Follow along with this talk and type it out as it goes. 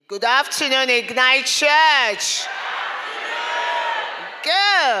Good afternoon, Ignite Church.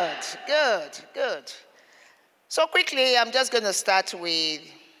 Good. So quickly, I'm just going to start with,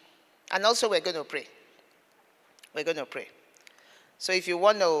 and also we're going to pray. So if you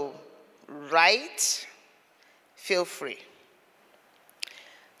want to write, feel free.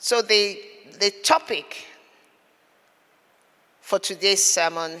 So the topic for today's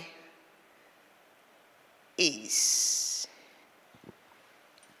sermon is,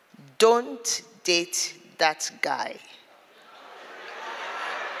 don't date that guy.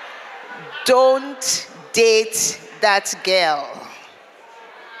 Don't date that girl.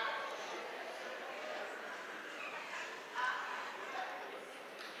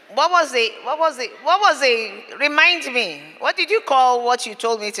 What was the, remind me, what did you call what you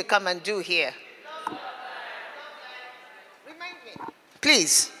told me to come and do here? Remind me,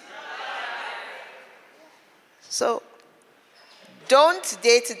 please. So, don't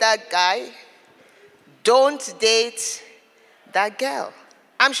date that guy. Don't date that girl.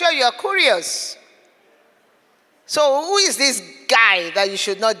 I'm sure you're curious. So, who is this guy that you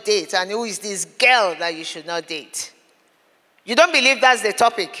should not date? And who is this girl that you should not date? You don't believe that's the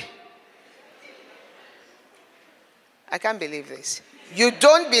topic? I can't believe this. You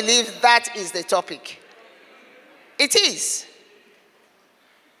don't believe that is the topic? It is.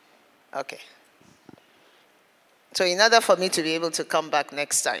 Okay. So in order for me to be able to come back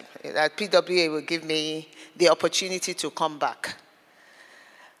next time, that PWA will give me the opportunity to come back.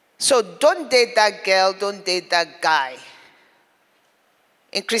 So don't date that girl, don't date that guy.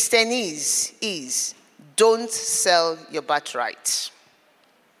 In Christianese is, don't sell your birthright.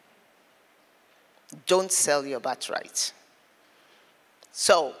 Don't sell your birthright.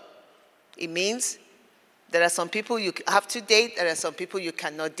 So, it means there are some people you have to date, there are some people you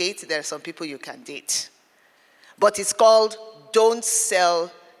cannot date, there are some people you can date. But it's called, don't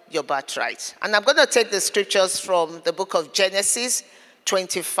sell your birthright. And I'm going to take the scriptures from the book of Genesis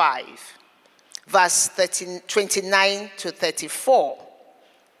 25, verse 29 to 34.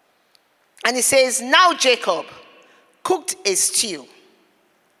 And it says, now Jacob cooked a stew,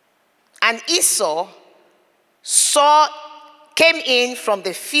 and Esau came in from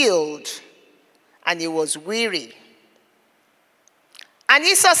the field, and he was weary. And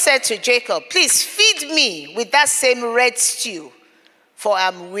Esau said to Jacob, please feed me with that same red stew, for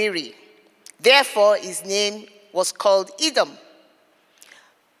I'm weary. Therefore, his name was called Edom.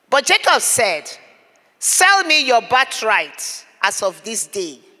 But Jacob said, sell me your birthright as of this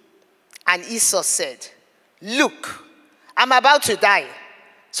day. And Esau said, look, I'm about to die.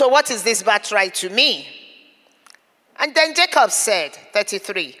 So what is this birthright to me? And then Jacob said,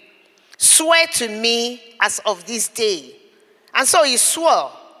 33, swear to me as of this day. And so he swore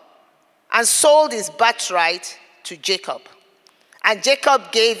and sold his birthright to Jacob. And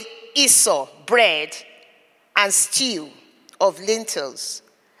Jacob gave Esau bread and stew of lentils.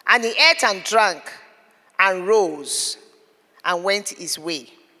 And he ate and drank and rose and went his way.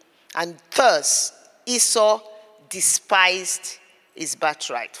 And thus Esau despised his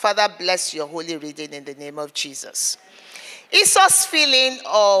birthright. Father, bless your holy reading in the name of Jesus. Esau's feeling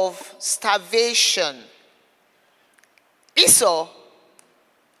of starvation. Esau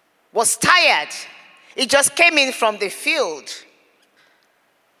was tired. He just came in from the field.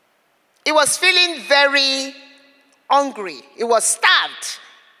 He was feeling very hungry. He was starved,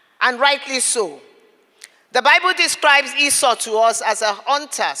 and rightly so. The Bible describes Esau to us as a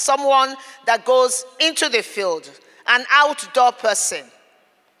hunter, someone that goes into the field, an outdoor person.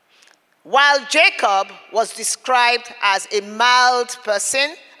 While Jacob was described as a mild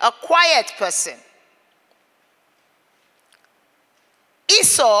person, a quiet person.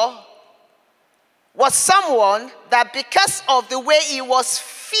 Esau was someone that, because of the way he was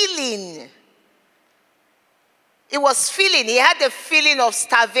feeling, he had the feeling of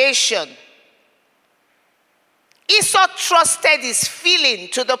starvation. Esau trusted his feeling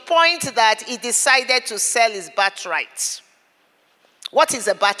to the point that he decided to sell his birthright. What is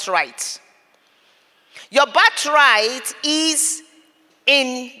a birthright? Your birthright is,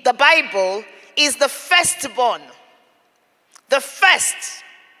 in the Bible, is the firstborn. The first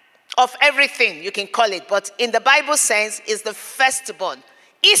of everything, you can call it, but in the Bible sense, is the firstborn.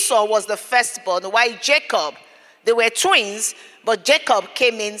 Esau was the firstborn, while Jacob, they were twins, but Jacob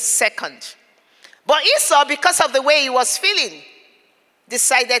came in second. But Esau, because of the way he was feeling,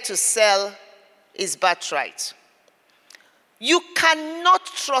 decided to sell his birthright. You cannot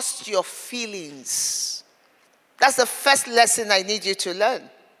trust your feelings. That's the first lesson I need you to learn.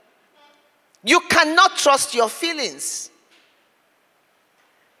 You cannot trust your feelings.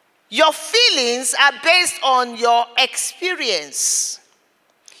 Your feelings are based on your experience.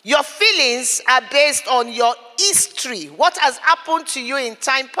 Your feelings are based on your history, what has happened to you in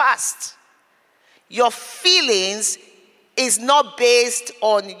time past. Your feelings is not based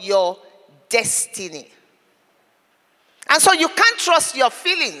on your destiny. And so you can't trust your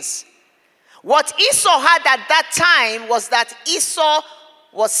feelings. What Esau had at that time was that Esau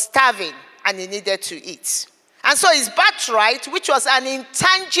was starving and he needed to eat. And so his birthright, which was an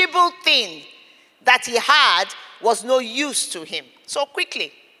intangible thing that he had, was no use to him. So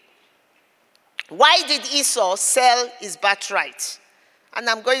quickly, why did Esau sell his birthright? And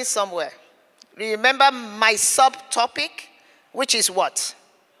I'm going somewhere. Remember my subtopic, which is what?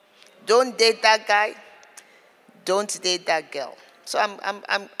 Don't date that guy. Don't date that girl. So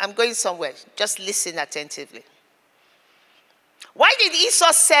I'm going somewhere. Just listen attentively. Why did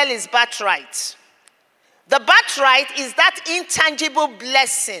Esau sell his birthright? The birthright is that intangible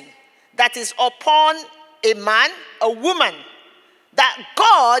blessing that is upon a man, a woman, that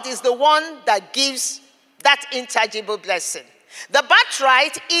God is the one that gives that intangible blessing. The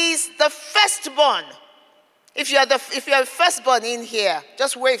birthright is the firstborn. If you're a firstborn in here,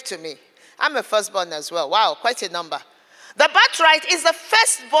 just wave to me. I'm a firstborn as well. Wow, quite a number. The birthright is the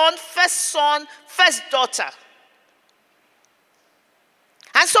firstborn, first son, first daughter.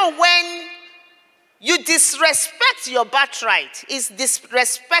 And so when you disrespect your birthright, it's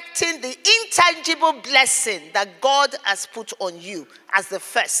disrespecting the intangible blessing that God has put on you as the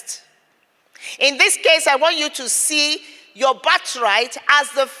first. In this case, I want you to see your birthright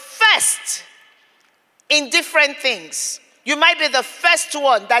as the first in different things. You might be the first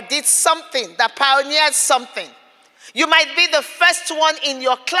one that did something, that pioneered something. You might be the first one in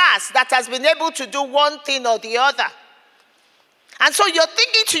your class that has been able to do one thing or the other. And so you're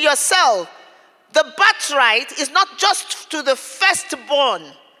thinking to yourself, the birthright is not just to the firstborn.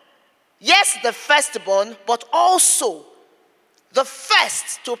 Yes, the firstborn, but also the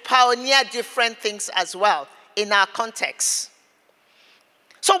first to pioneer different things as well in our context.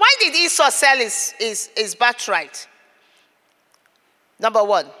 So why did Esau sell his birthright? Number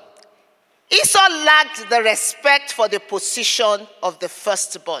one, Esau lacked the respect for the position of the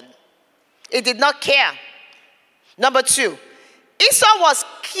firstborn. He did not care. Number two, Esau was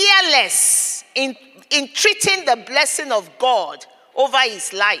careless in treating the blessing of God over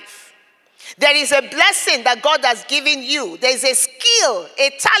his life. There is a blessing that God has given you. There is a skill,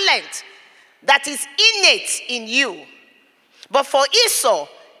 a talent that is innate in you. But for Esau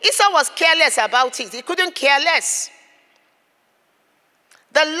was careless about it. He couldn't care less.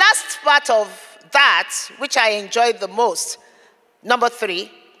 The last part of that, which I enjoyed the most, number three,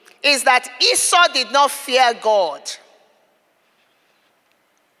 is that Esau did not fear God.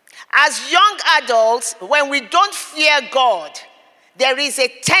 As young adults, when we don't fear God, there is a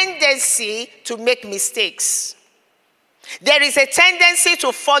tendency to make mistakes. There is a tendency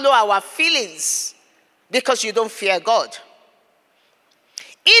to follow our feelings because you don't fear God.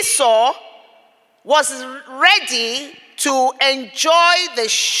 Esau was ready to enjoy the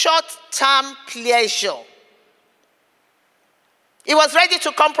short-term pleasure. He was ready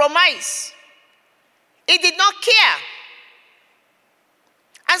to compromise. He did not care.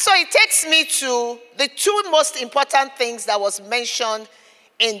 And so it takes me to the two most important things that was mentioned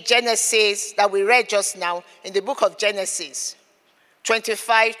in Genesis that we read just now in the book of Genesis,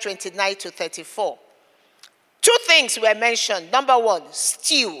 25, 29 to 34. Two things were mentioned. Number one,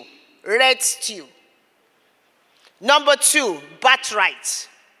 stew, red stew. Number two, birthright.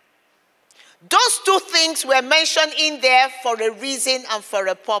 Those two things were mentioned in there for a reason and for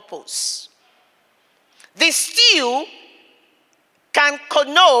a purpose. The stew can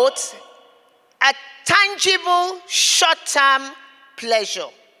connote a tangible short-term pleasure.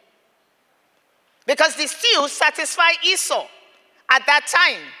 Because the stew satisfied Esau at that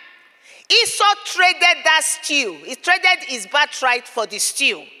time. Esau traded that stew. He traded his birthright for the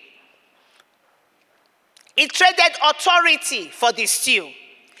stew. He traded authority for the stew.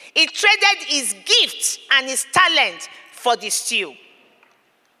 He traded his gift and his talent for the stew.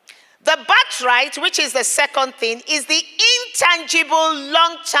 The birthright, which is the second thing, is the intangible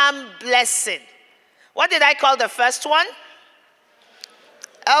long-term blessing. What did I call the first one?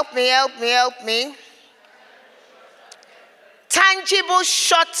 Help me. Tangible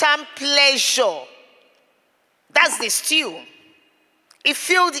short-term pleasure. That's the stew. It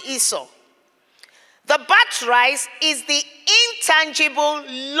filled Esau. The birthright is the intangible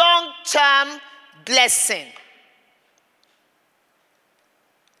long-term blessing.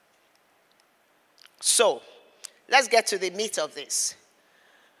 So, let's get to the meat of this.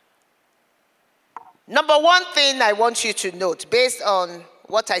 Number one thing I want you to note, based on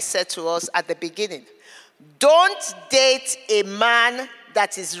what I said to us at the beginning, don't date a man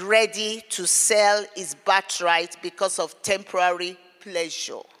that is ready to sell his birthright because of temporary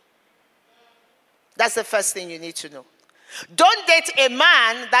pleasure. That's the first thing you need to know. Don't date a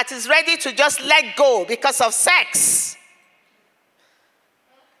man that is ready to just let go because of sex.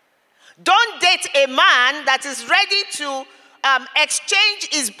 Don't date a man that is ready to exchange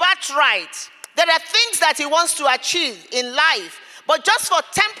his birthright. There are things that he wants to achieve in life, but just for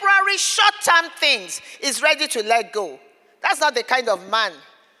temporary, short-term things, he's ready to let go. That's not the kind of man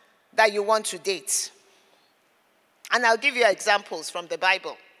that you want to date. And I'll give you examples from the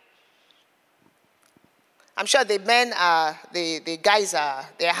Bible. I'm sure the men are, the guys are,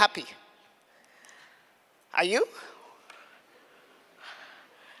 they're happy. Are you?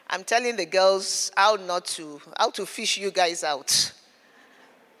 I'm telling the girls how to fish you guys out.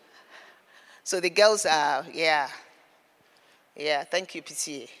 So the girls are, yeah, thank you,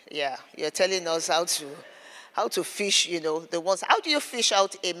 PTA. Yeah, you're telling us how to fish, the ones. How do you fish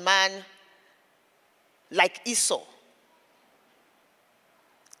out a man like Esau?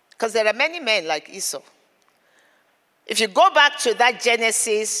 Because there are many men like Esau. If you go back to that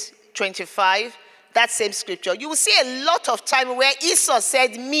Genesis 25, that same scripture, you will see a lot of time where Esau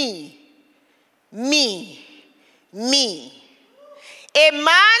said, me. A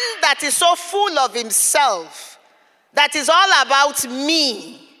man that is so full of himself, that is all about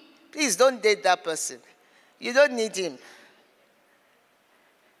me. Please don't date that person. You don't need him.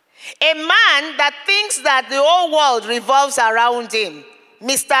 A man that thinks that the whole world revolves around him.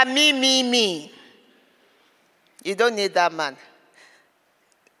 Mr. Me. You don't need that man.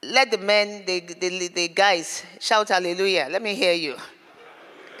 Let the men, the guys, shout hallelujah. Let me hear you.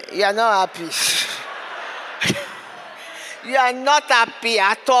 You are not happy. You are not happy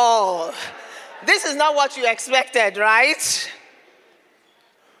at all. This is not what you expected, right?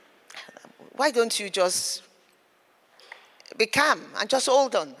 Why don't you just be calm and just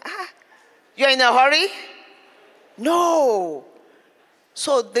hold on? You're in a hurry? No.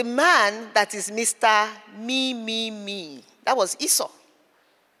 So the man that is Mr. Me, that was Esau.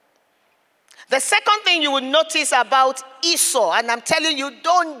 The second thing you will notice about Esau, and I'm telling you,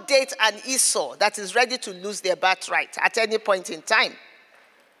 don't date an Esau that is ready to lose their birthright at any point in time,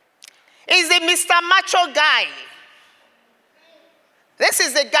 is the Mr. Macho guy. This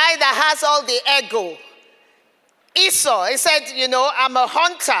is the guy that has all the ego. Esau, he said, I'm a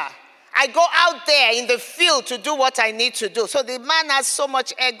hunter. I go out there in the field to do what I need to do. So the man has so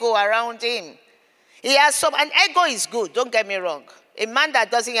much ego around him. And ego is good, don't get me wrong. A man that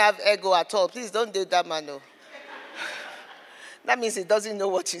doesn't have ego at all, please don't date that man. No. That means he doesn't know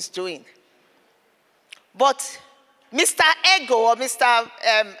what he's doing. But Mr. Ego or Mr.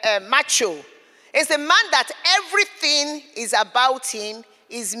 Macho is a man that everything is about him,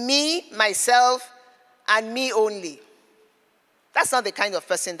 is me, myself, and me only. That's not the kind of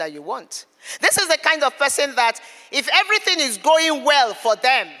person that you want. This is the kind of person that if everything is going well for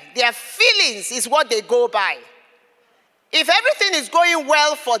them, their feelings is what they go by. If everything is going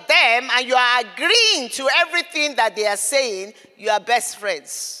well for them and you are agreeing to everything that they are saying, you are best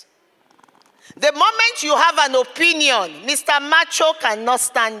friends. The moment you have an opinion, Mr. Macho cannot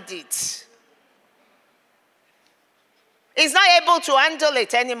stand it. He's not able to handle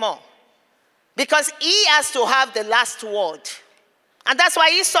it anymore because he has to have the last word. And that's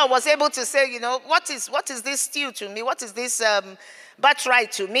why Esau was able to say, what is this stew to me? What is this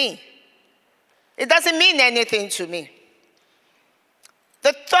birthright to me? It doesn't mean anything to me.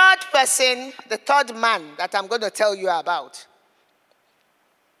 The third person, the third man that I'm going to tell you about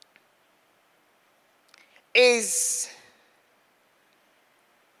is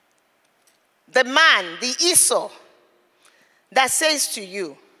the man, the Esau, that says to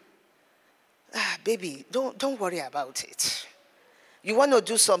you, baby, don't worry about it. You want to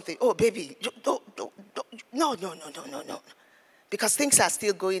do something? Oh, baby, no. Because things are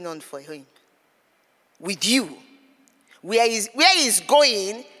still going on for him. With you. Where he's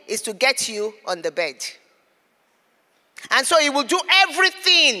going is to get you on the bed. And so he will do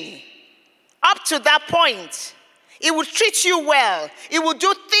everything up to that point. He will treat you well. He will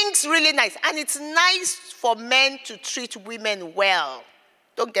do things really nice. And it's nice for men to treat women well.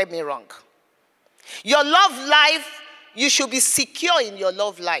 Don't get me wrong. Your love life, you should be secure in your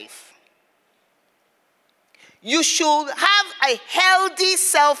love life. You should have a healthy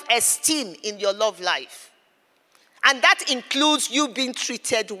self-esteem in your love life. And that includes you being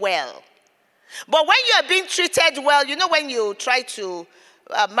treated well. But when you are being treated well, when you try to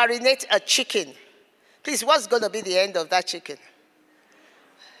marinate a chicken, please, what's going to be the end of that chicken?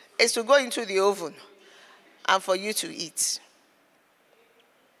 It's to go into the oven and for you to eat.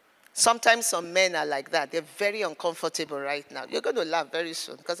 Sometimes some men are like that. They're very uncomfortable right now. You're going to laugh very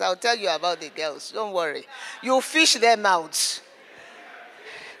soon because I'll tell you about the girls. Don't worry. You'll fish them out.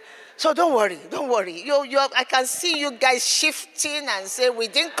 So don't worry. I can see you guys shifting and say, we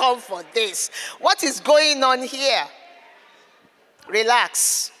didn't come for this. What is going on here?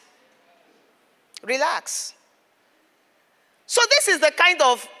 Relax. So this is the kind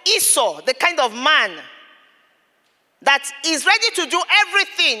of Esau, the kind of man that is ready to do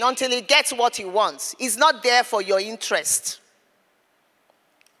everything until he gets what he wants. He's not there for your interest.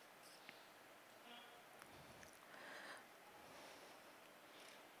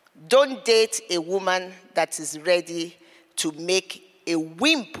 Don't date a woman that is ready to make a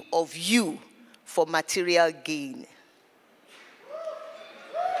wimp of you for material gain.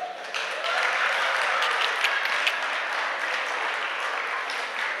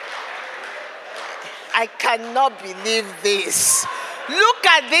 I cannot believe this. Look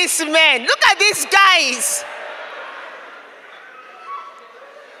at these men. Look at these guys.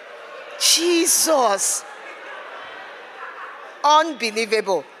 Jesus.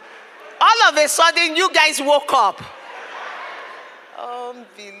 Unbelievable. All of a sudden, you guys woke up.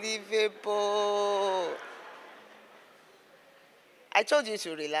 Unbelievable. I told you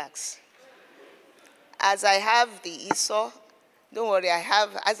to relax. As I have the Esau, don't worry,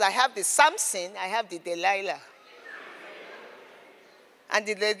 as I have the Samson, I have the Delilah. And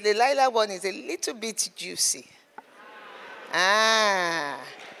the Delilah one is a little bit juicy.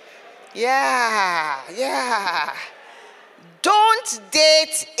 Yeah. Don't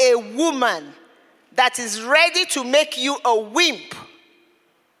date a woman that is ready to make you a wimp.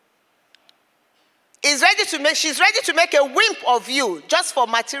 She's ready to make a wimp of you just for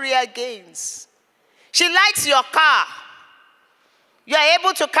material gains. She likes your car. You are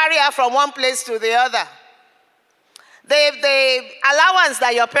able to carry her from one place to the other. The allowance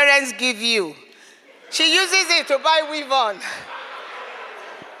that your parents give you, she uses it to buy weave on.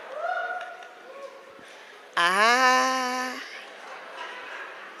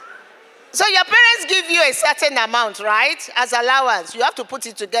 So your parents give you a certain amount, right? As allowance. You have to put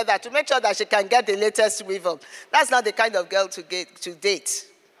it together to make sure that she can get the latest weave on. That's not the kind of girl to date.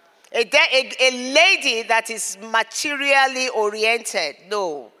 A lady that is materially oriented,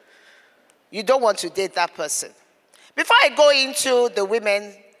 no. You don't want to date that person. Before I go into the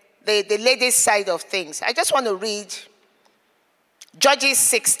women, the ladies' side of things, I just want to read Judges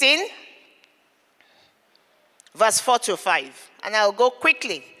 16, verse 4 to 5. And I'll go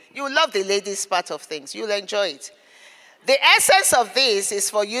quickly. You will love the ladies' part of things. You'll enjoy it. The essence of this is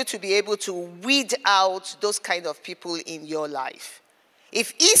for you to be able to weed out those kind of people in your life.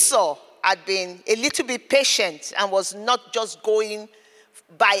 If Esau had been a little bit patient and was not just going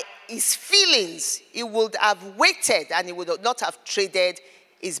by his feelings, he would have waited and he would not have traded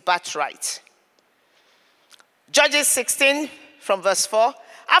his birthright. Judges 16 from verse 4.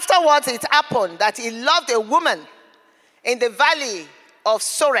 Afterwards it happened that he loved a woman in the valley of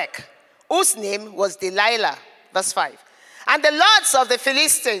Sorek, whose name was Delilah. Verse 5. And the lords of the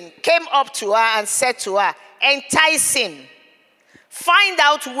Philistines came up to her and said to her, entice him. Find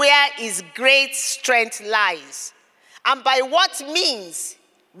out where his great strength lies, and by what means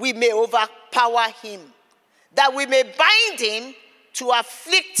we may overpower him, that we may bind him to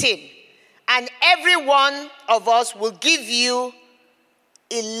afflict him, and every one of us will give you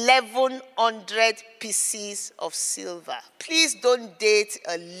 1,100 pieces of silver. Please don't date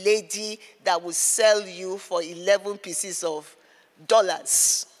a lady that will sell you for 11 pieces of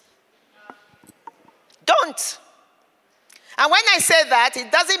dollars. Don't. And when I say that,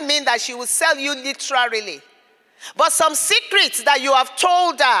 it doesn't mean that she will sell you literally. But some secrets that you have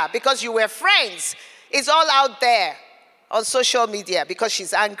told her because you were friends is all out there on social media because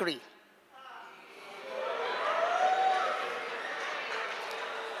she's angry.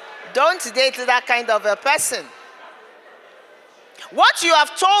 Don't date that kind of a person. What you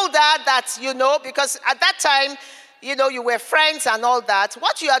have told her that, because at that time, you were friends and all that.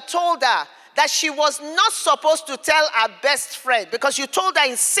 What you had told her that she was not supposed to tell her best friend because you told her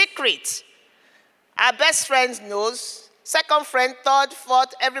in secret. Her best friend knows. Second friend, third,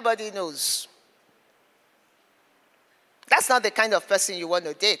 fourth, everybody knows. That's not the kind of person you want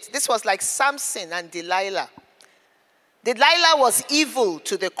to date. This was like Samson and Delilah. Delilah was evil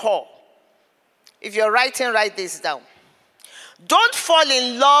to the core. If you're writing, write this down. Don't fall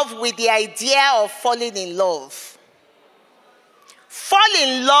in love with the idea of falling in love. Fall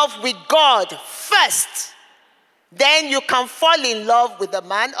in love with God first. Then you can fall in love with a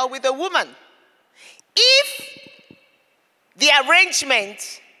man or with a woman. If the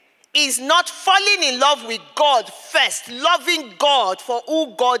arrangement is not falling in love with God first, loving God for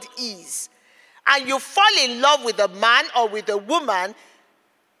who God is, and you fall in love with a man or with a woman,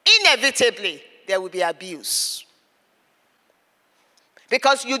 inevitably there will be abuse.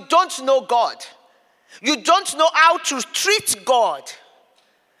 Because you don't know God. You don't know how to treat God.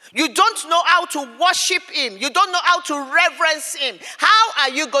 You don't know how to worship him. You don't know how to reverence him. How are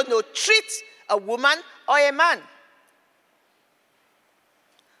you going to treat a woman or a man?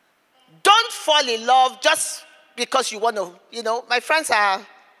 Don't fall in love just because you want to, my friends are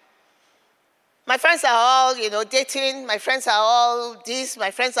all, dating. My friends are all this.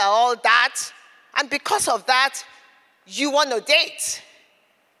 My friends are all that. And because of that, you want to date.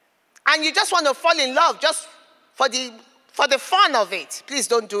 And you just want to fall in love just for the fun of it. Please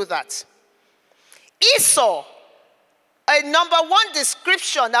don't do that. Esau, a number one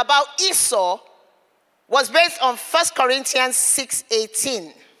description about Esau was based on 1 Corinthians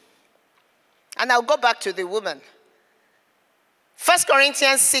 6:18. And I'll go back to the woman. 1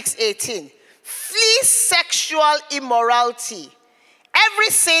 Corinthians 6:18. Flee sexual immorality. Every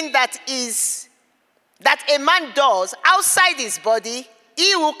sin that a man does outside his body,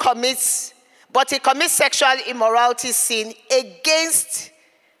 he commits sexual immorality sin against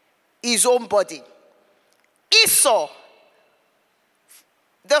his own body. Esau,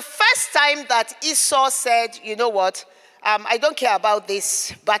 the first time that Esau said, you know what, I don't care about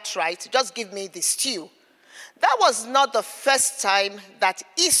this birthright, just give me the stew. That was not the first time that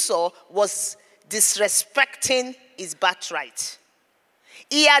Esau was disrespecting his birthright.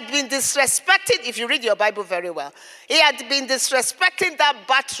 He had been disrespecting, if you read your Bible very well, he had been disrespecting that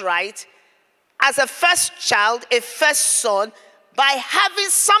birthright as a first child, a first son, by having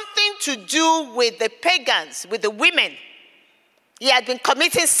something to do with the pagans, with the women. He had been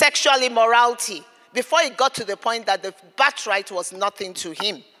committing sexual immorality before he got to the point that the birthright was nothing to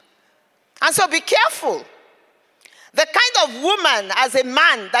him. And so be careful. The kind of woman as a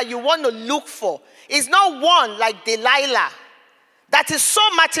man that you want to look for is not one like Delilah that is so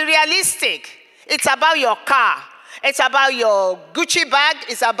materialistic. It's about your car. It's about your Gucci bag.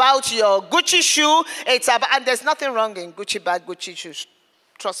 It's about your Gucci shoe. And there's nothing wrong in Gucci bag, Gucci shoes.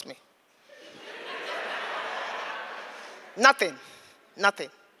 Trust me. Nothing.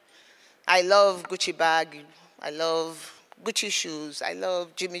 I love Gucci bag. I love Gucci shoes. I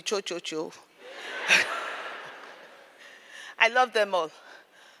love Jimmy Cho. I love them all.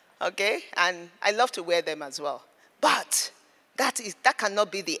 Okay? And I love to wear them as well. But that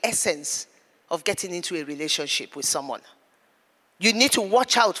cannot be the essence of getting into a relationship with someone. You need to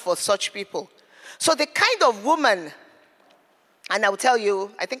watch out for such people. So the kind of woman, and I'll tell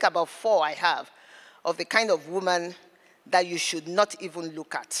you, I think about 4 I have, of the kind of woman that you should not even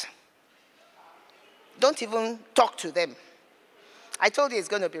look at. Don't even talk to them. I told you it's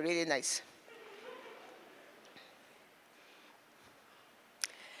going to be really nice.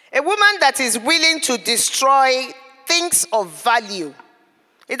 A woman that is willing to destroy things of value.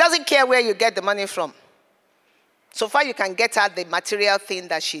 It doesn't care where you get the money from. So far you can get her the material thing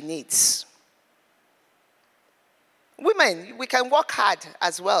that she needs. Women, we can work hard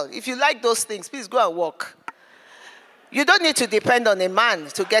as well. If you like those things, please go and work. You don't need to depend on a man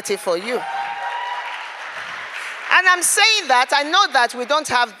to get it for you. And I'm saying that, I know that we don't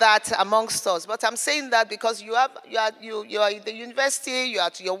have that amongst us, but I'm saying that because you are in the university, you are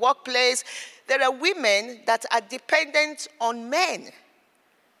at your workplace. There are women that are dependent on men.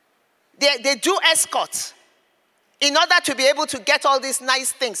 They do escort in order to be able to get all these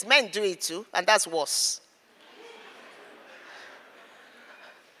nice things. Men do it too, and that's worse.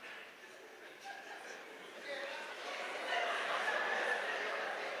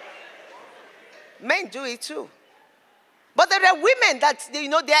 Men do it too. But there are women that, they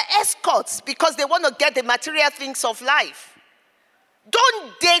are escorts because they want to get the material things of life.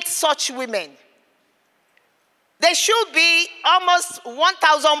 Don't date such women. They should be almost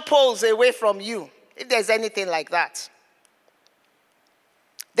 1,000 poles away from you, if there's anything like that.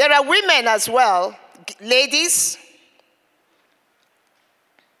 There are women as well, ladies.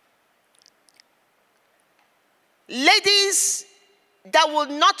 Ladies that will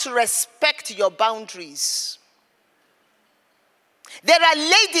not respect your boundaries. There are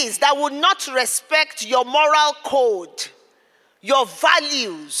ladies that will not respect your moral code, your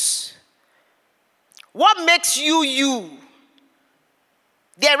values. What makes you you?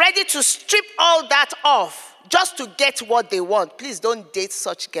 They're ready to strip all that off just to get what they want. Please don't date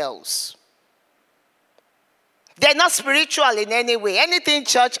such girls. They're not spiritual in any way. Anything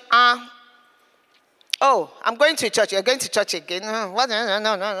church, oh, I'm going to church. You're going to church again? What?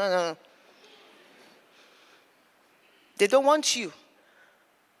 No. They don't want you.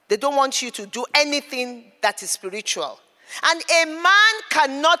 They don't want you to do anything that is spiritual. And a man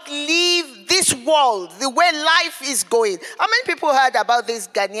cannot leave this world the way life is going. How many people heard about this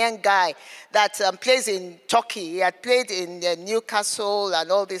Ghanaian guy that plays in Turkey? He had played in Newcastle and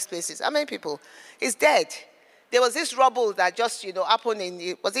all these places. How many people? He's dead. There was this rubble that just, happened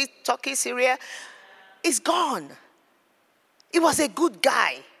in, was it Turkey, Syria? He's gone. He was a good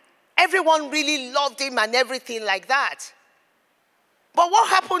guy. Everyone really loved him and everything like that. But what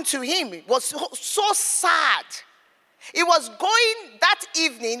happened to him was so sad. He was going that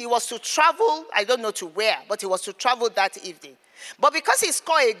evening, he was to travel, I don't know to where, but he was to travel that evening. But because he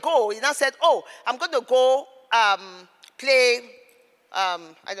scored a goal, he now said, I'm going to go play,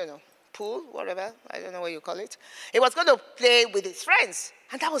 I don't know, pool, whatever, I don't know what you call it. He was going to play with his friends.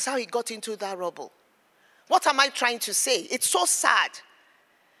 And that was how he got into that rubble. What am I trying to say? It's so sad.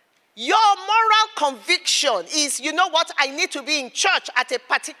 Your moral conviction is, you know what, I need to be in church at a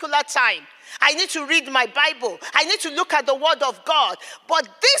particular time. I need to read my Bible. I need to look at the Word of God. But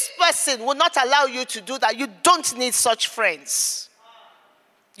this person will not allow you to do that. You don't need such friends.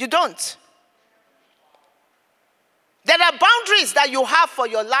 You don't. There are boundaries that you have for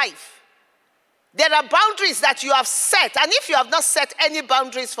your life. There are boundaries that you have set. And if you have not set any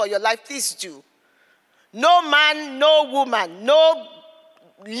boundaries for your life, please do. No man, no woman, no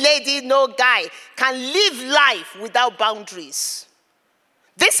lady, no guy can live life without boundaries.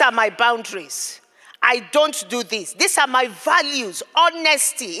 These are my boundaries. I don't do this. These are my values: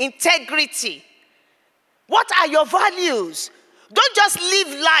 honesty, integrity. What are your values? Don't just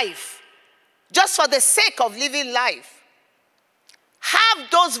live life just for the sake of living life.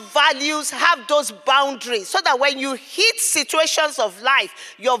 Have those values, have those boundaries, so that when you hit situations of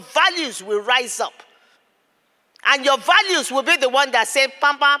life, your values will rise up. And your values will be the one that say,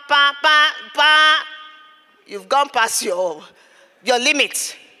 pa, pa, pa, pa, pa. You've gone past your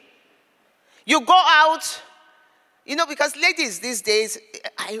limit. You go out, because ladies these days,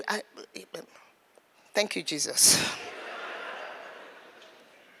 thank you, Jesus.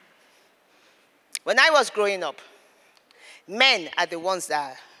 When I was growing up, men are the ones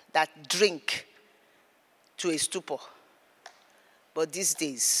that drink to a stupor. But these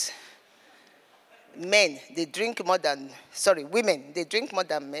days, women, they drink more than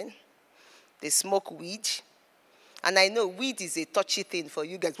men. They smoke weed. And I know weed is a touchy thing for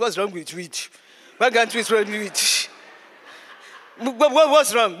you guys. What's wrong with weed? Why can't we smoke weed?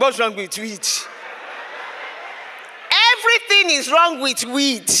 What's wrong? What's wrong with weed? Everything is wrong with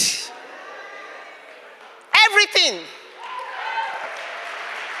weed. Everything.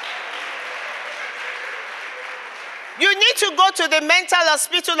 You need to go to the mental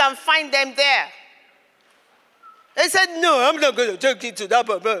hospital and find them there. They said, no, I'm not going to take it to that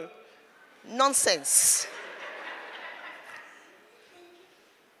papa. Nonsense.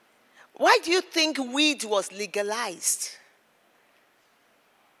 Why do you think weed was legalized?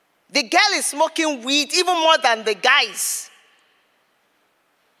 The girl is smoking weed even more than the guys.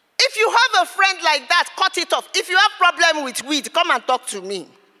 If you have a friend like that, cut it off. If you have problem with weed, come and talk to me.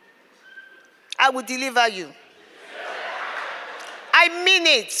 I will deliver you. I mean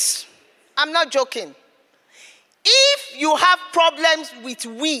it. I'm not joking. If you have problems with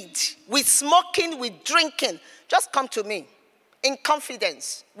weed, with smoking, with drinking, just come to me in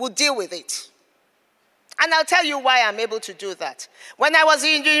confidence. We'll deal with it. And I'll tell you why I'm able to do that. When I was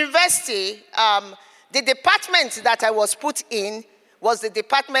in university, the department that I was put in was the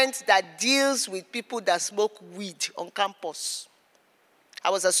department that deals with people that smoke weed on campus. I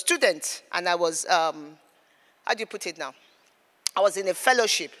was a student, and I was, how do you put it now? I was in a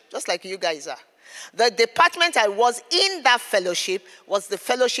fellowship, just like you guys are. The department I was in, that fellowship, was the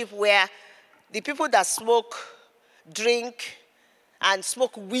fellowship where the people that smoke, drink, and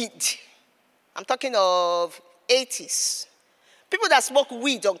smoke weed, I'm talking of 80s, people that smoke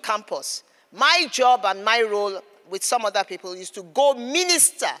weed on campus, my job and my role with some other people is to go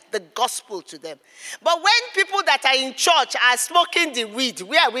minister the gospel to them. But when people that are in church are smoking the weed,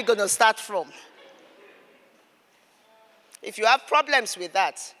 where are we going to start from? If you have problems with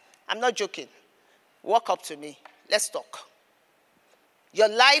that, I'm not joking. Walk up to me. Let's talk. Your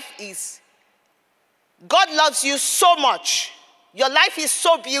life is, God loves you so much. Your life is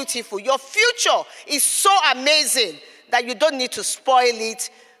so beautiful. Your future is so amazing that you don't need to spoil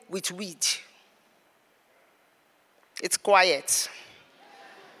it with weed. It's quiet.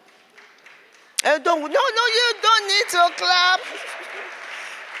 No, you don't need to clap.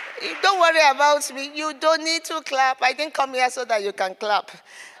 Don't worry about me. You don't need to clap. I didn't come here so that you can clap.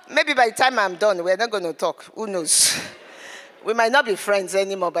 Maybe by the time I'm done, we're not going to talk. Who knows? We might not be friends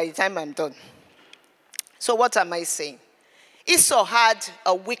anymore by the time I'm done. So what am I saying? Esau had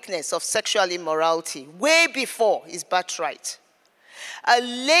a weakness of sexual immorality way before his birthright. A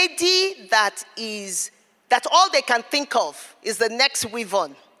lady that all they can think of is the next weave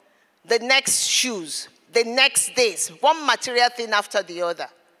on, the next shoes, the next days, one material thing after the other.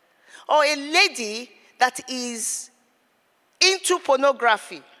 Or a lady that is into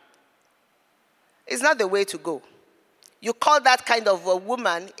pornography is not the way to go. You call that kind of a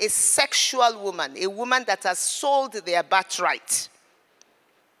woman a sexual woman, a woman that has sold their birthright.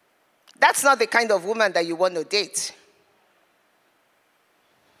 That's not the kind of woman that you want to date.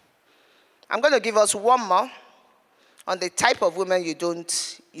 I'm going to give us one more on the type of woman you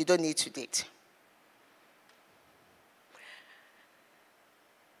don't need to date.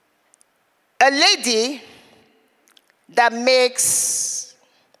 A lady that makes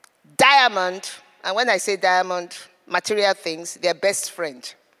diamond, and when I say diamond, material things, their best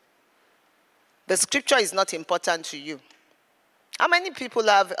friend. The scripture is not important to you. How many people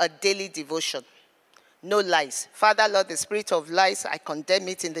have a daily devotion? No lies. Father, Lord, the spirit of lies, I condemn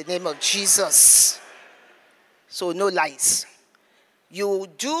it in the name of Jesus. So no lies.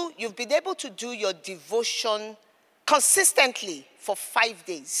 You've been able to do your devotion consistently for 5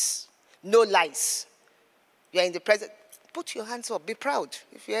 days. No lies. You're in the presence. Put your hands up. Be proud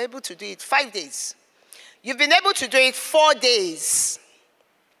if you're able to do it 5 days. You've been able to do it 4 days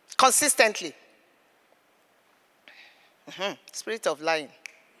consistently. Spirit of lying.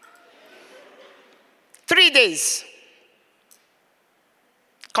 3 days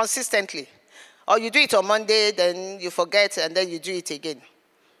consistently. Or you do it on Monday, then you forget, and then you do it again.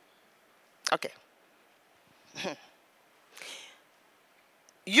 Okay.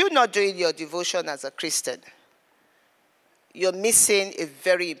 You not doing your devotion as a Christian, you're missing a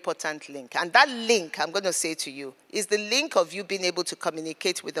very important link. And that link, I'm going to say to you, is the link of you being able to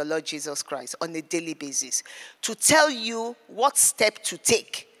communicate with the Lord Jesus Christ on a daily basis, to tell you what step to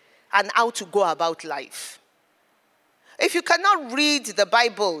take and how to go about life. If you cannot read the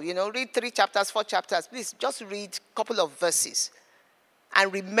Bible, read 3 chapters, 4 chapters, please just read a couple of verses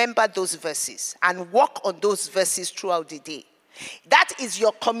and remember those verses and work on those verses throughout the day. That is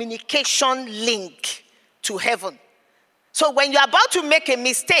your communication link to heaven. So when you're about to make a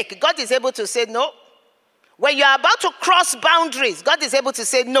mistake, God is able to say no. When you're about to cross boundaries, God is able to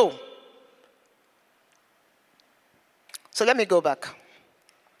say no. So let me go back.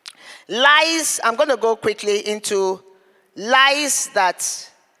 Lies, I'm going to go quickly into lies that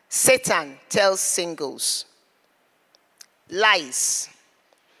Satan tells singles. Lies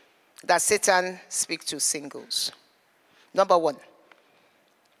that Satan speaks to singles. Number 1.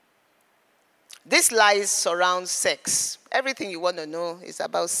 These lies surround sex. Everything you want to know is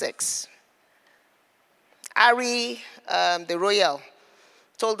about sex. Harry, the royal,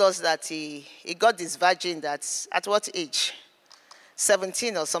 told us that he got this virgin at what age?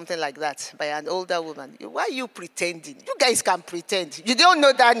 17 or something like that, by an older woman. Why are you pretending? You guys can pretend. You don't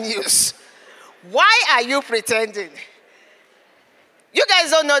know that news. Why are you pretending? You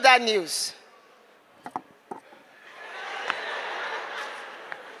guys don't know that news.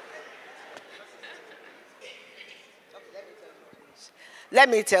 Let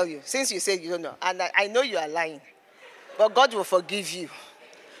me tell you, since you said you don't know, and I know you are lying, but God will forgive you.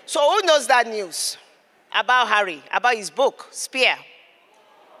 So who knows that news about Harry, about his book, Spear?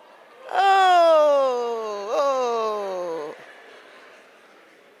 Oh.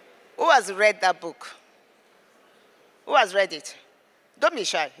 Who has read that book? Who has read it? Don't be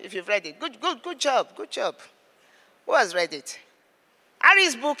shy if you've read it. Good job. Who has read it?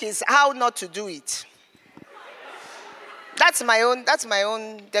 Harry's book is How Not to Do It. That's my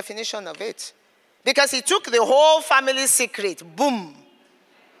own definition of it. Because he took the whole family secret, boom,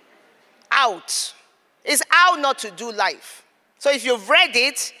 out. It's how not to do life. So if you've read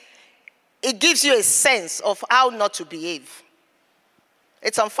it, it gives you a sense of how not to behave.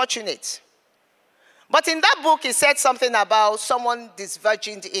 It's unfortunate. But in that book, he said something about someone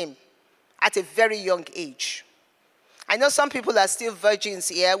disvirgined him at a very young age. I know some people are still virgins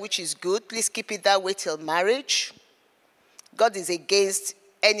here, which is good. Please keep it that way till marriage. God is against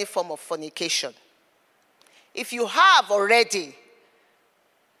any form of fornication. If you have already,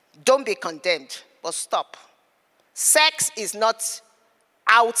 don't be condemned, but stop. Sex is not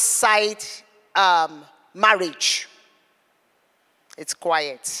outside marriage. It's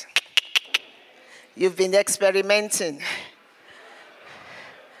quiet. You've been experimenting.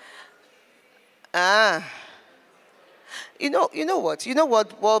 You know what? You know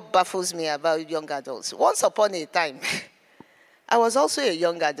what baffles me about young adults? Once upon a time, I was also a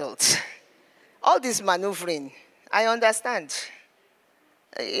young adult. All this maneuvering, I understand.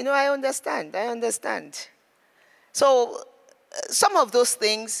 I understand. So some of those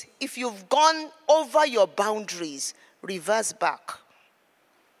things, if you've gone over your boundaries, reverse back.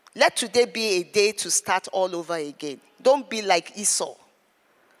 Let today be a day to start all over again. Don't be like Esau.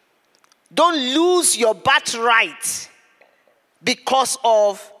 Don't lose your birthright because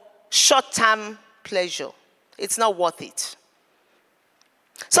of short-term pleasure. It's not worth it.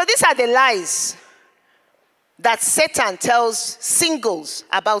 So these are the lies that Satan tells singles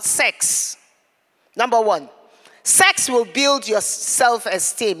about sex. Number one, sex will build your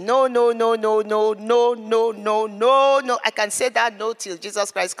self-esteem. No. I can say that no till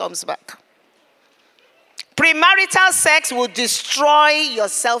Jesus Christ comes back. Premarital sex will destroy your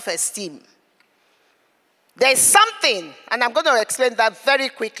self-esteem. There's something, and I'm going to explain that very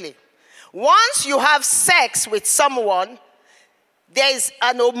quickly. Once you have sex with someone, there is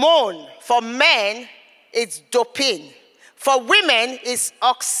an hormone. For men, it's dopamine. For women, it's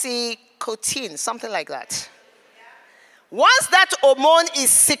oxytocin, something like that. Once that hormone is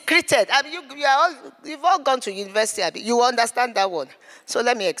secreted, you've all gone to university, you understand that one. So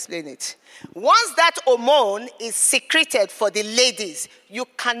let me explain it. Once that hormone is secreted for the ladies, you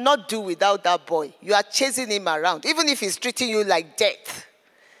cannot do without that boy. You are chasing him around. Even if he's treating you like death,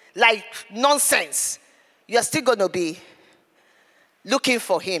 like nonsense, you're still going to be looking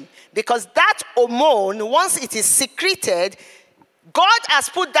for him. Because that hormone, once it is secreted, God has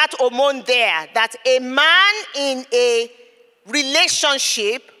put that hormone there, that a man in a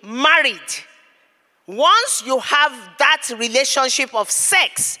relationship, married, once you have that relationship of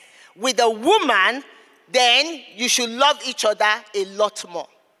sex with a woman, then you should love each other a lot more.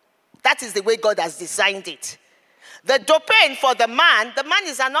 That is the way God has designed it. The dopamine for the man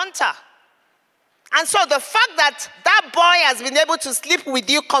is an hunter. And so the fact that that boy has been able to sleep with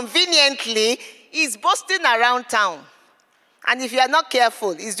you conveniently is boasting around town. And if you are not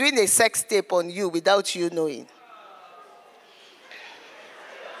careful, he's doing a sex tape on you without you knowing.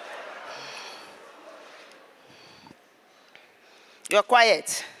 You're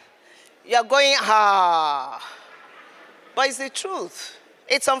quiet. You're going, But it's the truth.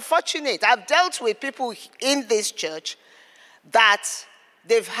 It's unfortunate. I've dealt with people in this church that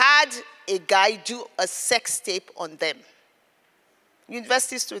they've had a guy do a sex tape on them.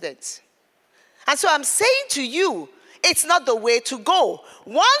 University students. And so I'm saying to you, it's not the way to go.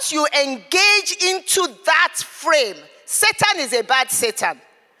 Once you engage into that frame, Satan is a bad Satan.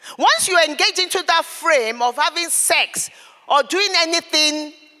 Once you engage into that frame of having sex or doing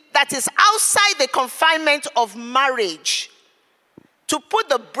anything that is outside the confinement of marriage, to put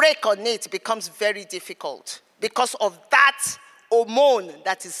the brake on it becomes very difficult because of that hormone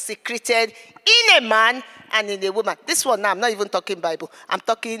that is secreted in a man and in a woman. This one now, I'm not even talking Bible. I'm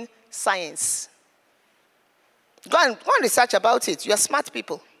talking science. Go and research about it. You're smart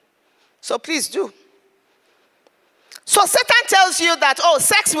people. So please do. So Satan tells you that,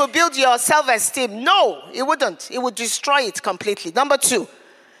 sex will build your self-esteem. No, it wouldn't. It would destroy it completely. Number two,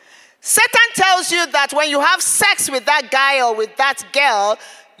 Satan tells you that when you have sex with that guy or with that girl,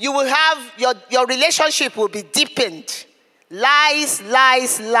 you will have, your relationship will be deepened. Lies,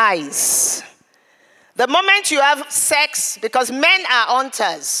 lies, lies. The moment you have sex, because men are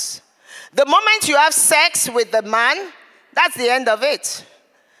hunters, the moment you have sex with the man, that's the end of it.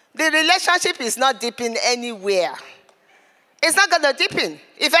 The relationship is not deepening anywhere. It's not going to deepen.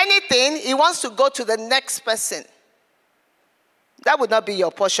 If anything, he wants to go to the next person. That would not be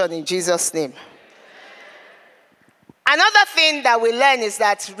your portion in Jesus' name. Another thing that we learn is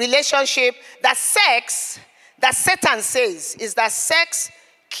that sex, that Satan says, is that sex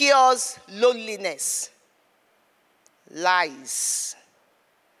cures loneliness. Lies.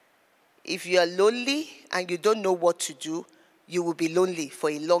 If you are lonely and you don't know what to do, you will be lonely for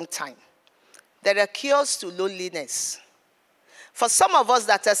a long time. There are cures to loneliness. For some of us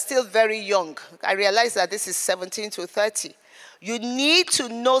that are still very young, I realize that this is 17 to 30. You need to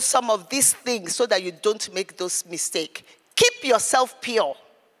know some of these things so that you don't make those mistakes. Keep yourself pure.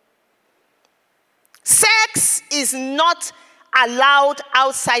 Sex is not allowed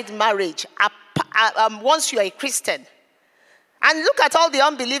outside marriage once you are a Christian. And look at all the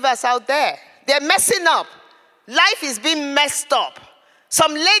unbelievers out there. They're messing up. Life is being messed up.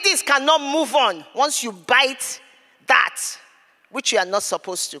 Some ladies cannot move on once you bite that, which you are not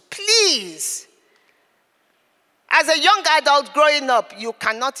supposed to. Please. As a young adult growing up, you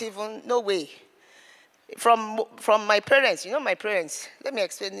cannot even, no way. From my parents, my parents, let me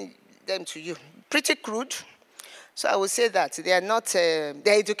explain them to you. Pretty crude. So I would say that they are not, they're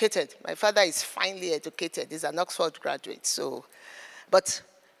educated. My father is finely educated. He's an Oxford graduate. But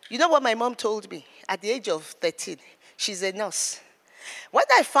you know what my mom told me? At the age of 13, she's a nurse. When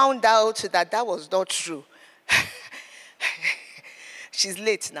I found out that was not true, She's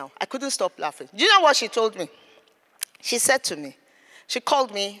late now. I couldn't stop laughing. Do you know what she told me? She said to me, she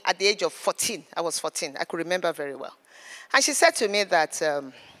called me at the age of 14. I was 14. I could remember very well. And she said to me that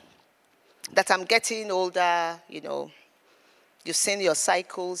I'm getting older, you've seen your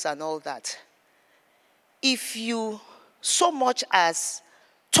cycles and all that. If you so much as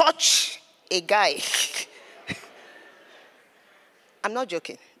touch a guy, I'm not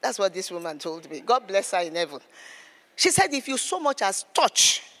joking. That's what this woman told me. God bless her in heaven. She said, if you so much as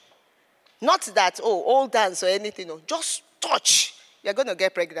touch, not that, old dance or anything, no, just touch, you're going to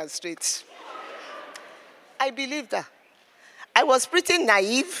get pregnant straight. I believed her. I was pretty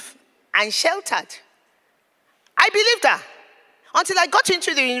naive and sheltered. I believed her. Until I got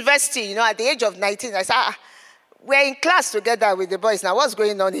into the university, at the age of 19, I said, we're in class together with the boys now. What's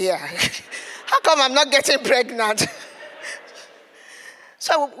going on here? How come I'm not getting pregnant?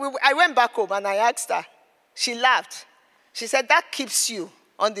 So I went back home and I asked her. She laughed. She said, that keeps you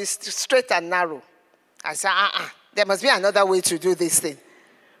on the straight and narrow. I said, there must be another way to do this thing.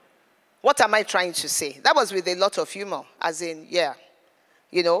 What am I trying to say? That was with a lot of humor. As in,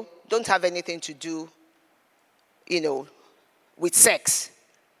 don't have anything to do, with sex.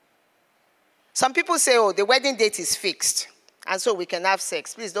 Some people say, the wedding date is fixed, and so we can have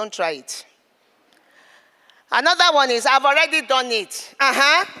sex. Please don't try it. Another one is, I've already done it.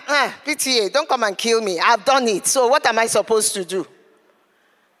 PTA, don't come and kill me. I've done it. So what am I supposed to do?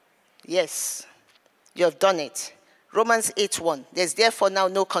 Yes, you have done it. Romans 8:1. There's therefore now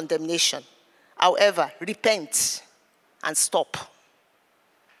no condemnation. However, repent and stop.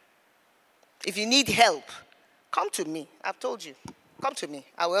 If you need help, come to me. I've told you. Come to me.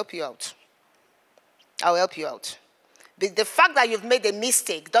 I will help you out. I will help you out. The fact that you've made a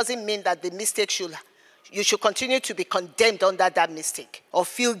mistake doesn't mean that the mistake you should continue to be condemned under that mistake or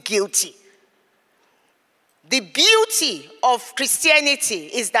feel guilty. The beauty of Christianity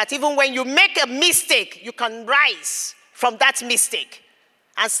is that even when you make a mistake, you can rise from that mistake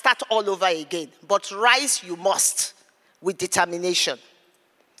and start all over again. But rise you must with determination.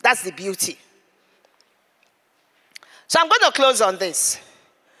 That's the beauty. So I'm going to close on this.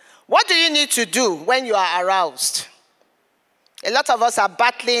 What do you need to do when you are aroused? A lot of us are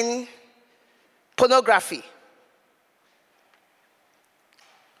battling pornography.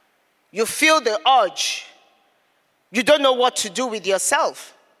 You feel the urge. You don't know what to do with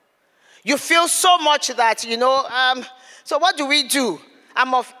yourself. You feel so much that, so what do we do?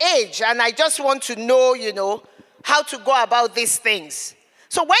 I'm of age and I just want to know, how to go about these things.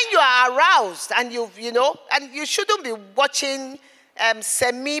 So when you are aroused and and you shouldn't be watching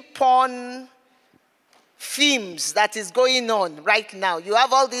semi-porn films that is going on right now. You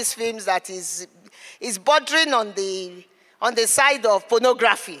have all these films that is bordering on the side of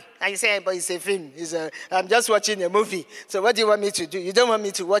pornography. And you say, but it's a film. I'm just watching a movie. So what do you want me to do? You don't want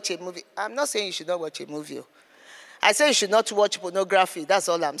me to watch a movie? I'm not saying you should not watch a movie. I say you should not watch pornography. That's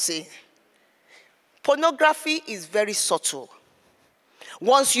all I'm saying. Pornography is very subtle.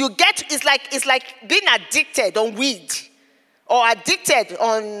 Once you get, it's like being addicted on weed or addicted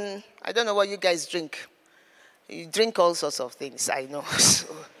on, I don't know what you guys drink. You drink all sorts of things, I know. So,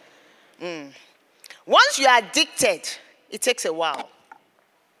 Once you are addicted, it takes a while.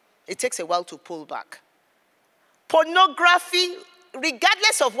 It takes a while to pull back. Pornography,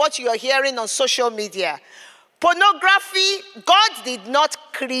 regardless of what you are hearing on social media, pornography, God did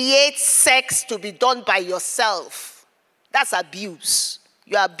not create sex to be done by yourself. That's abuse.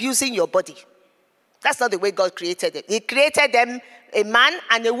 You are abusing your body. That's not the way God created it. He created them, a man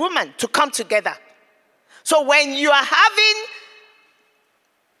and a woman, to come together. So when you are having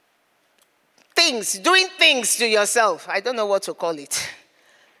doing things to yourself, I don't know what to call it.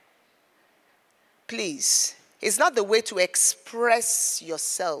 Please, it's not the way to express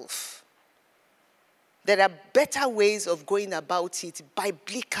yourself. There are better ways of going about it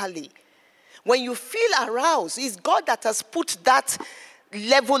biblically. When you feel aroused, it's God that has put that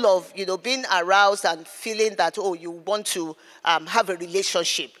level of, being aroused and feeling that, you want to have a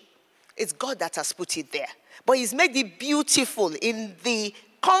relationship. It's God that has put it there. But he's made it beautiful in the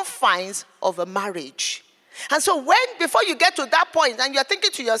confines of a marriage. And so before you get to that point and you're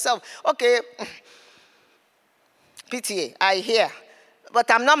thinking to yourself, okay, PTA, I hear, but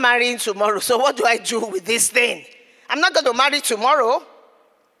I'm not marrying tomorrow, so what do I do with this thing? I'm not going to marry tomorrow.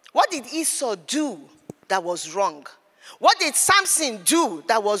 What did Esau do that was wrong? What did Samson do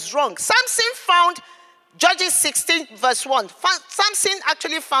that was wrong? Samson found, Judges 16 verse 1, Samson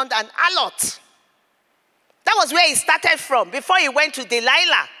actually found an harlot. That was where he started from before he went to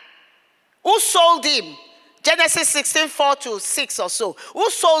Delilah. Who sold him? Genesis 16, 4 to 6 or so. Who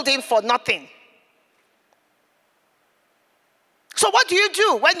sold him for nothing? So what do you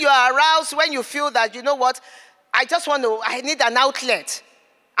do when you are aroused, when you feel that, you know what, I need an outlet.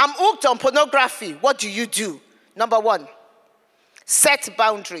 I'm hooked on pornography. What do you do? Number one, set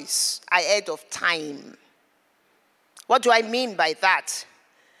boundaries ahead of time. What do I mean by that?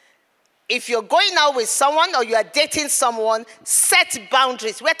 If you're going out with someone or you are dating someone, set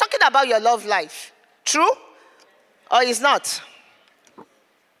boundaries. We're talking about your love life. True? Or is not?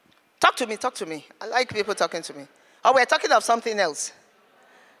 Talk to me. I like people talking to me. Or we're talking of something else.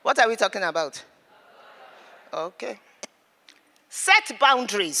 What are we talking about? Okay. Set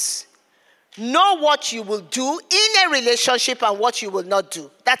boundaries. Know what you will do in a relationship and what you will not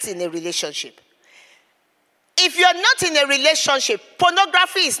do. That's in a relationship. If you're not in a relationship,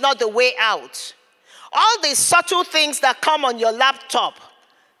 pornography is not the way out. All the subtle things that come on your laptop,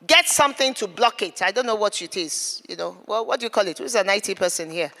 get something to block it. I don't know what it is. Well, what do you call it? Who's an IT person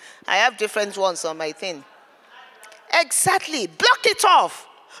here? I have different ones on my thing. Exactly. Block it off.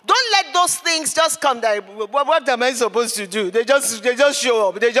 Don't let those things just come there. What am I supposed to do? They just show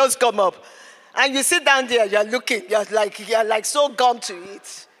up. They just come up. And you sit down there, you're looking, you're like so gummed to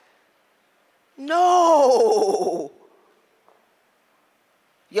it. No.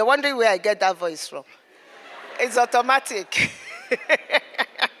 You're wondering where I get that voice from. It's automatic.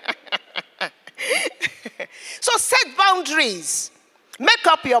 So set boundaries. Make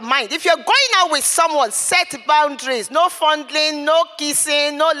up your mind. If you're going out with someone, set boundaries. No fondling, no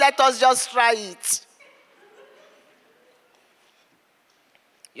kissing, no let us just try it.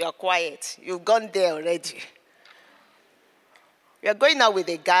 You're quiet. You've gone there already. You're going out with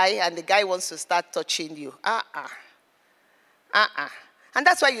a guy and the guy wants to start touching you. And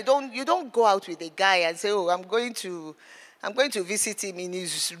that's why you don't go out with a guy and say, oh, I'm going to visit him in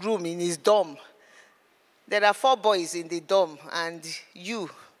his room, in his dorm. There are 4 boys in the dorm and you,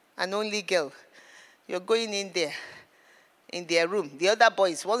 an only girl. You're going in there, in their room. The other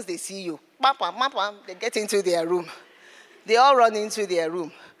boys, once they see you, they get into their room. They all run into their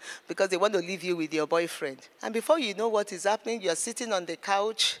room because they want to leave you with your boyfriend. And before you know what is happening, you're sitting on the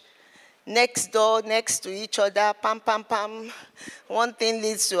couch, next door, next to each other, pam, pam, pam. One thing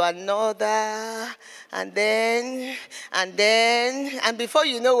leads to another, and before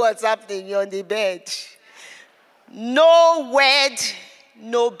you know what's happening, you're on the bed. No word,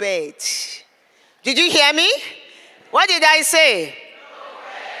 no bed. Did you hear me? What did I say? No word,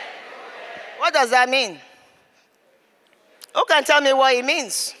 no bed. What does that mean? Who can tell me what it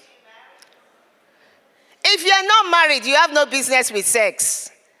means? If you're not married, you have no business with sex.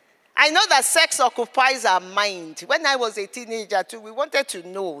 I know that sex occupies our mind. When I was a teenager too, we wanted to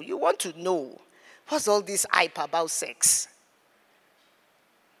know. You want to know. What's all this hype about sex?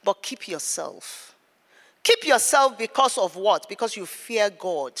 But keep yourself. Keep yourself because of what? Because you fear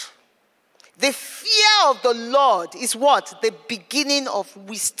God. The fear of the Lord is what? The beginning of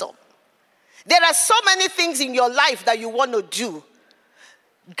wisdom. There are so many things in your life that you want to do.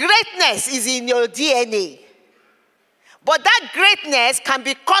 Greatness is in your DNA. But that greatness can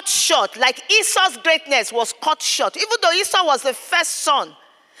be cut short, like Esau's greatness was cut short, even though Esau was the first son.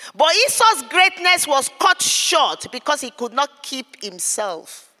 But Esau's greatness was cut short because he could not keep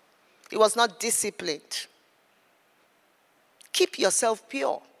himself. He was not disciplined. Keep yourself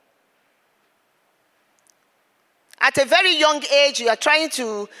pure. At a very young age, you are trying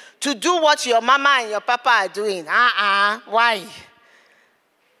to do what your mama and your papa are doing. Why?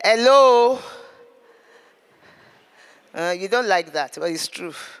 Hello? You don't like that, but it's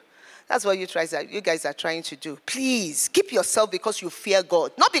true. That's what you guys are trying to do. Please, keep yourself because you fear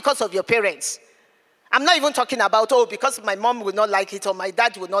God, not because of your parents. I'm not even talking about, because my mom will not like it or my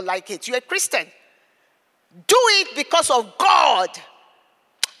dad will not like it. You're a Christian. Do it because of God.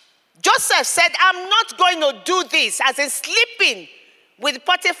 Joseph said, I'm not going to do this as in sleeping with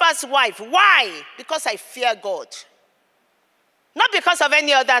Potiphar's wife. Why? Because I fear God. Not because of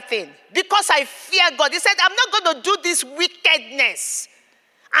any other thing. Because I fear God. He said, I'm not going to do this wickedness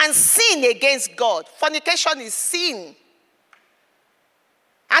and sin against God. Fornication is sin.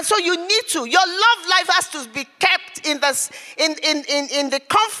 And so you need to. Your love life has to be kept in the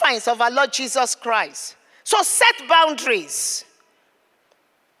confines of our Lord Jesus Christ. So set boundaries.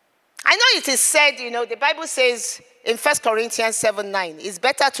 I know it is said, the Bible says in 1 Corinthians 7:9, it's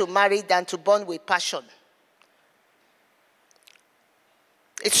better to marry than to burn with passion.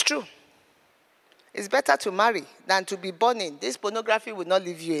 It's true. It's better to marry than to be burning. This pornography will not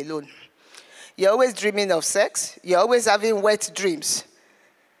leave you alone. You're always dreaming of sex. You're always having wet dreams.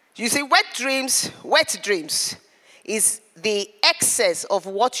 You see, wet dreams is the excess of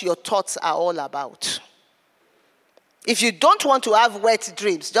what your thoughts are all about. If you don't want to have wet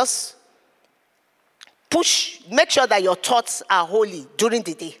dreams, just make sure that your thoughts are holy during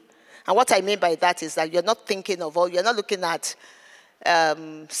the day. And what I mean by that is that you're not thinking of you're not looking at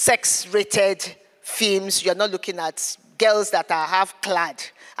sex-rated films. You're not looking at girls that are half-clad.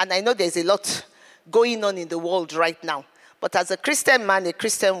 And I know there's a lot going on in the world right now. But as a Christian man, a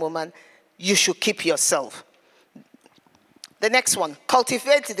Christian woman, you should keep yourself. The next one,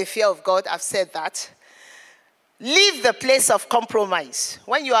 cultivate the fear of God. I've said that. Leave the place of compromise.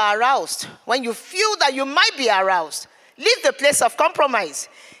 When you are aroused, when you feel that you might be aroused, leave the place of compromise.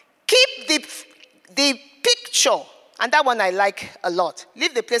 Keep the picture, and that one I like a lot.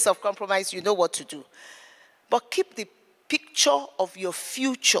 Leave the place of compromise, you know what to do. But keep the picture of your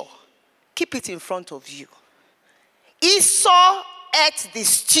future. Keep it in front of you. Esau ate the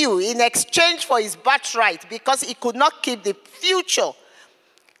stew in exchange for his birthright because he could not keep the future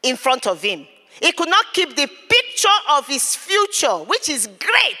in front of him. He could not keep the picture of his future, which is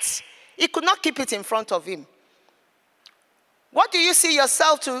great. He could not keep it in front of him. What do you see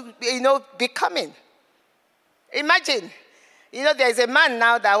yourself becoming? Imagine, there's a man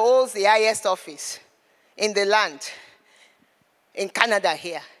now that holds the highest office in the land, in Canada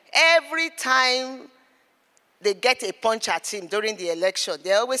here. Every time they get a punch at him during the election,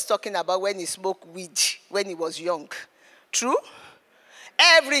 they're always talking about when he smoked weed when he was young. True?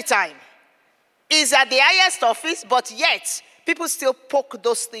 Every time. He's at the highest office, but yet people still poke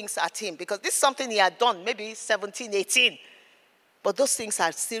those things at him because this is something he had done maybe 17, 18. But those things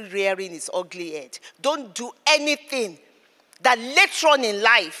are still rearing its ugly head. Don't do anything that later on in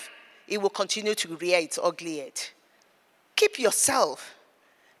life, it will continue to rear its ugly head. Keep yourself.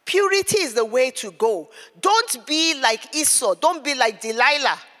 Purity is the way to go. Don't be like Esau. Don't be like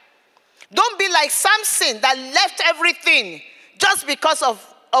Delilah. Don't be like Samson that left everything just because of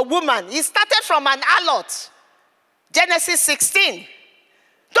a woman. He started from an harlot. Genesis 16.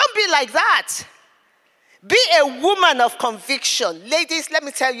 Don't be like that. Be a woman of conviction. Ladies, let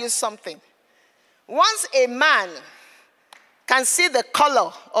me tell you something. Once a man can see the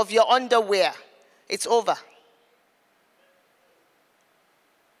color of your underwear, it's over.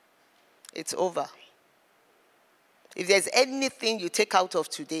 It's over. If there's anything you take out of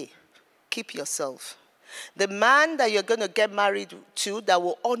today, keep yourself. The man that you're going to get married to that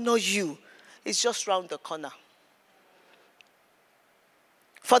will honor you is just round the corner.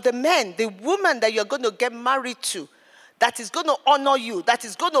 For the men, the woman that you're going to get married to that is going to honor you, that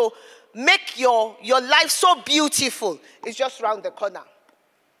is going to make your life so beautiful, is just round the corner.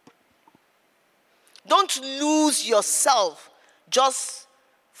 Don't lose yourself just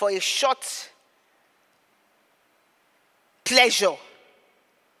for a short pleasure.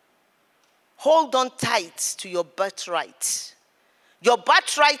 Hold on tight to your birthright. Your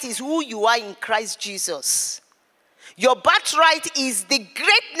birthright is who you are in Christ Jesus. Your birthright is the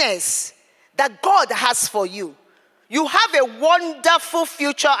greatness that God has for you. You have a wonderful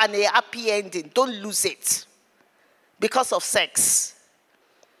future and a happy ending. Don't lose it because of sex.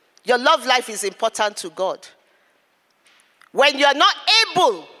 Your love life is important to God. When you are not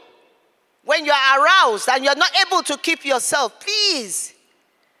able, when you are aroused and you are not able to keep yourself, please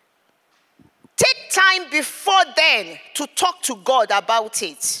take time before then to talk to God about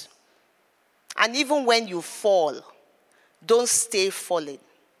it. And even when you fall, don't stay falling.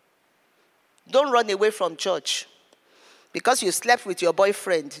 Don't run away from church. Because you slept with your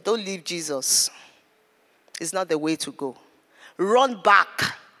boyfriend, don't leave Jesus. It's not the way to go. Run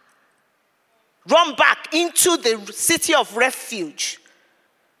back. Run back into the city of refuge.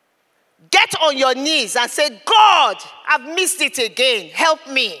 Get on your knees and say, God, I've missed it again. Help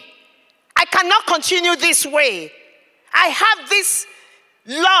me. I cannot continue this way. I have this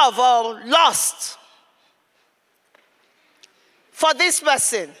love or lust for this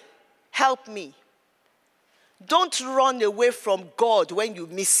person. Help me. Don't run away from God when you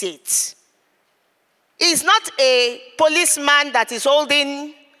miss it. He's not a policeman that is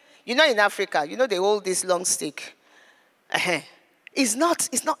holding, in Africa, they hold this long stick. It's not,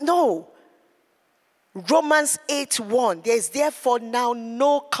 no. Romans 8:1, there is therefore now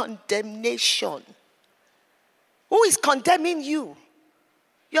no condemnation. Who is condemning you?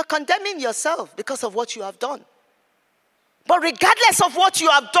 You're condemning yourself because of what you have done. But regardless of what you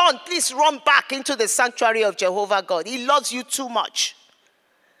have done, please run back into the sanctuary of Jehovah God. He loves you too much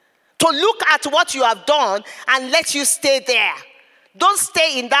to look at what you have done and let you stay there. Don't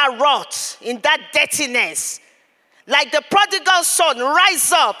stay in that rot, in that dirtiness. Like the prodigal son,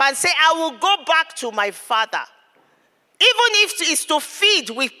 rise up and say, I will go back to my father. Even if it's to feed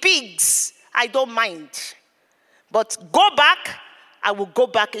with pigs, I don't mind. But go back, I will go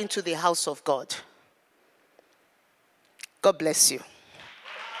back into the house of God. God bless you.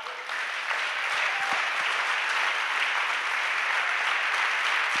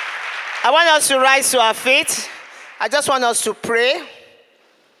 I want us to rise to our feet. I just want us to pray.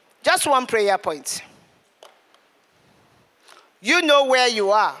 Just one prayer point. You know where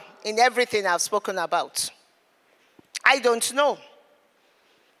you are in everything I've spoken about. I don't know.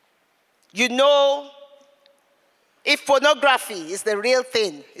 You know if pornography is the real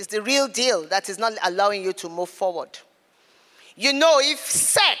thing, is the real deal that is not allowing you to move forward. You know if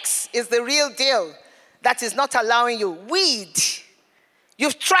sex is the real deal that is not allowing you. Weed.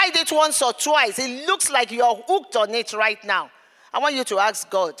 You've tried it once or twice. It looks like you're hooked on it right now. I want you to ask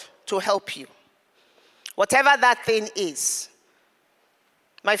God to help you. Whatever that thing is.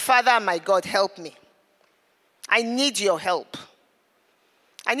 My Father and my God, help me. I need your help.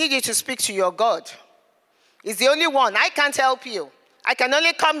 I need you to speak to your God. He's the only one. I can't help you. I can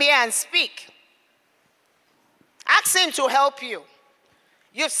only come here and speak. Ask him to help you.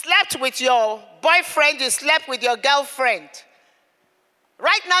 You've slept with your boyfriend. You slept with your girlfriend.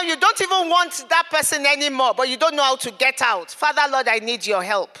 Right now, you don't even want that person anymore, but you don't know how to get out. Father, Lord, I need your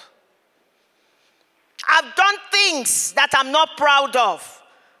help. I've done things that I'm not proud of.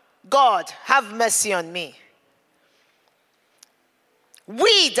 God, have mercy on me.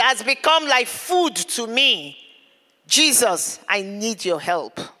 Weed has become like food to me. Jesus, I need your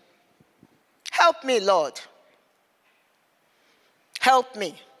help. Help me, Lord. Help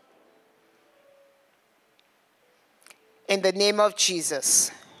me. In the name of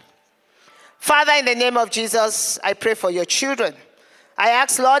Jesus. Father, in the name of Jesus, I pray for your children. I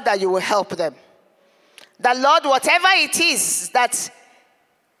ask, Lord, that you will help them. That, Lord, whatever it is that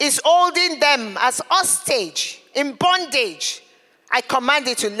is holding them as hostage, in bondage, I command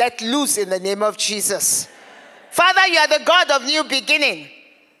it to let loose in the name of Jesus. Father, you are the God of new beginning.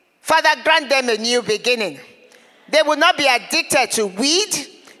 Father, grant them a new beginning. They will not be addicted to weed.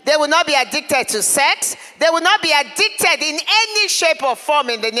 They will not be addicted to sex. They will not be addicted in any shape or form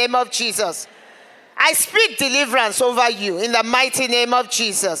in the name of Jesus. I speak deliverance over you in the mighty name of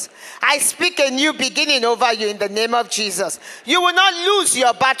Jesus. I speak a new beginning over you in the name of Jesus. You will not lose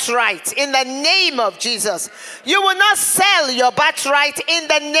your birthright in the name of Jesus. You will not sell your birthright in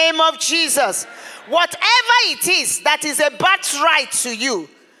the name of Jesus. Whatever it is that is a birthright to you,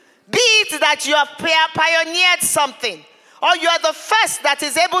 be it that you have pioneered something, or you are the first that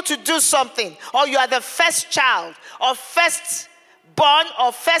is able to do something, or you are the first child, or first born,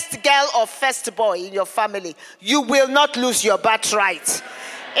 or first girl, or first boy in your family, you will not lose your birthright.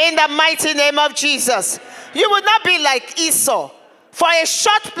 In the mighty name of Jesus. You will not be like Esau. For a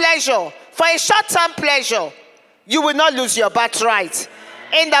short pleasure, for a short-term pleasure, you will not lose your birthright.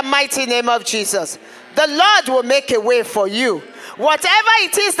 In the mighty name of Jesus. The Lord will make a way for you. Whatever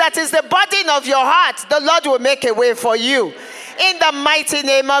it is that is the burden of your heart, the Lord will make a way for you. In the mighty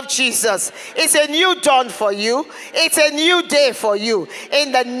name of Jesus. It's a new dawn for you. It's a new day for you.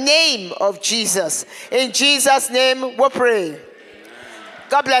 In the name of Jesus. In Jesus' name we pray.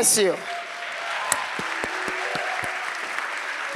 God bless you.